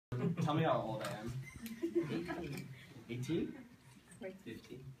tell me how old I am. 18?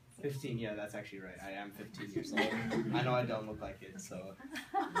 15. 15, yeah, that's actually right. I am 15 years old. I know I don't look like it, so.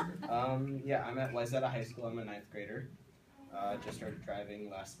 Yeah, I'm at Wayzata High School. I'm a 9th grader. Just started driving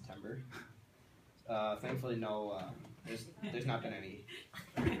last September. Thankfully, there's not been any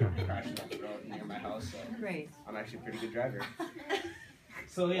crashes on the road near my house, so Great. I'm actually a pretty good driver.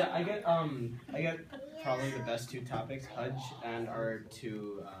 So yeah, I get probably the best two topics, Hajj and our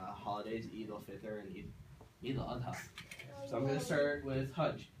two holidays, Eid al-Fitr and Eid al-Adha. So I'm going to start with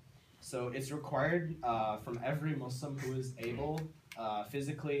Hajj. So it's required from every Muslim who is able,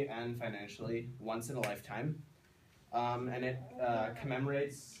 physically and financially, once in a lifetime. And it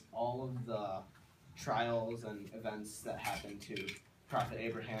commemorates all of the trials and events that happened to Prophet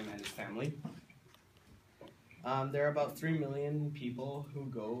Abraham and his family. There are about 3 million people who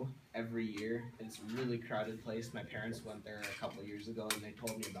go every year. It's a really crowded place. My parents went there a couple years ago and they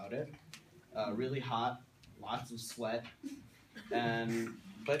told me about it. Really hot, lots of sweat,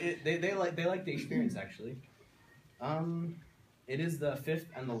 but they like the experience actually. It is the 5th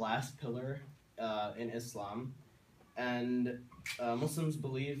and the last pillar in Islam, and Muslims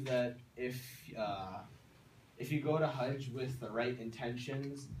believe that if you go to Hajj with the right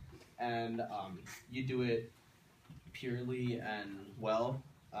intentions and you do it purely and well,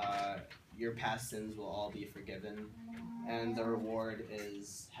 your past sins will all be forgiven, and the reward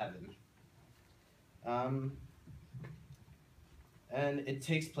is heaven. And it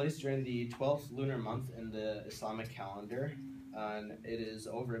takes place during the 12th lunar month in the Islamic calendar, and it is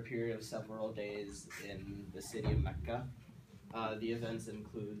over a period of several days in the city of Mecca. The events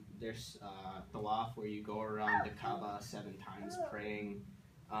include, there's tawaf, where you go around the Kaaba 7 times praying.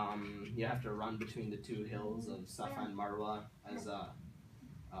 You have to run between the 2 hills of Safa and Marwa as a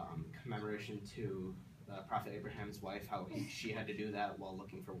commemoration to Prophet Abraham's wife, how she had to do that while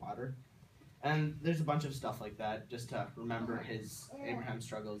looking for water. And there's a bunch of stuff like that, just to remember Abraham's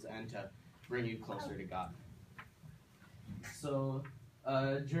struggles and to bring you closer to God. So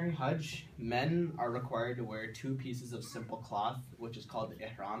during Hajj, men are required to wear 2 pieces of simple cloth, which is called the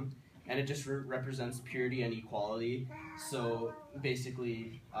ihram, and it just represents purity and equality. So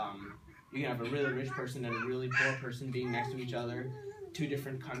basically, you can have a really rich person and a really poor person being next to each other, 2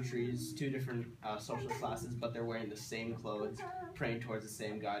 different countries, 2 different social classes, but they're wearing the same clothes, praying towards the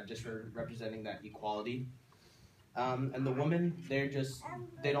same God, just for representing that equality. And the women, they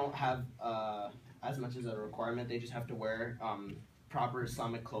don't have as much as a requirement. They just have to wear proper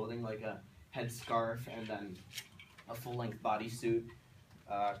Islamic clothing, like a headscarf and then a full-length bodysuit,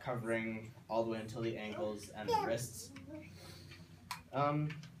 covering all the way until the ankles and the wrists.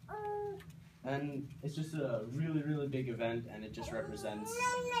 And it's just a really, really big event, and it just represents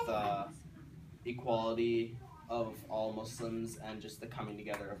the equality of all Muslims and just the coming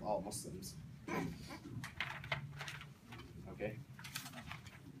together of all Muslims. Okay.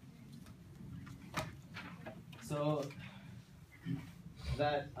 So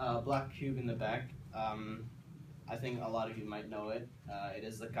that black cube in the back, I think a lot of you might know it. It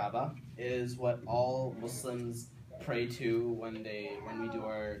is the Kaaba. It is what all Muslims pray to when we do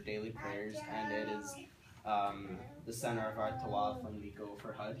our daily prayers, and it is the center of our tawaf when we go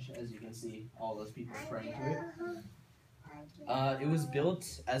for Hajj. As you can see, all those people praying to it. It was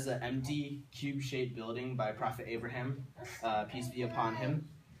built as an empty cube-shaped building by Prophet Abraham, peace be upon him,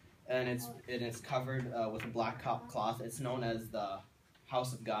 and it's covered with a black cloth. It's known as the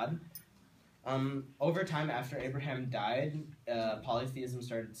House of God. Over time, after Abraham died, polytheism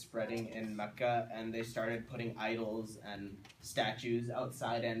started spreading in Mecca, and they started putting idols and statues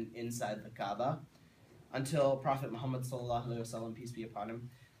outside and inside the Kaaba, until Prophet Muhammad ﷺ, peace be upon him,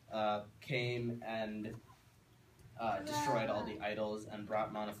 came and destroyed all the idols and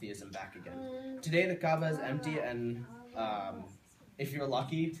brought monotheism back again. Today the Kaaba is empty, and if you're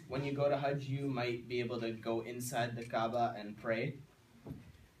lucky, when you go to Hajj, you might be able to go inside the Kaaba and pray.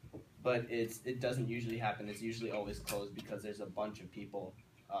 But it doesn't usually happen. It's usually always closed because there's a bunch of people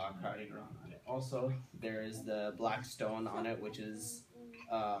crowding around on it. Also, there is the black stone on it, which is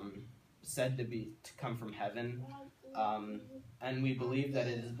said to come from heaven, and we believe that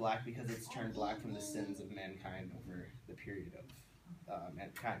it is black because it's turned black from the sins of mankind over the period of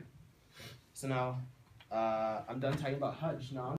mankind. So now I'm done talking about Hajj. Now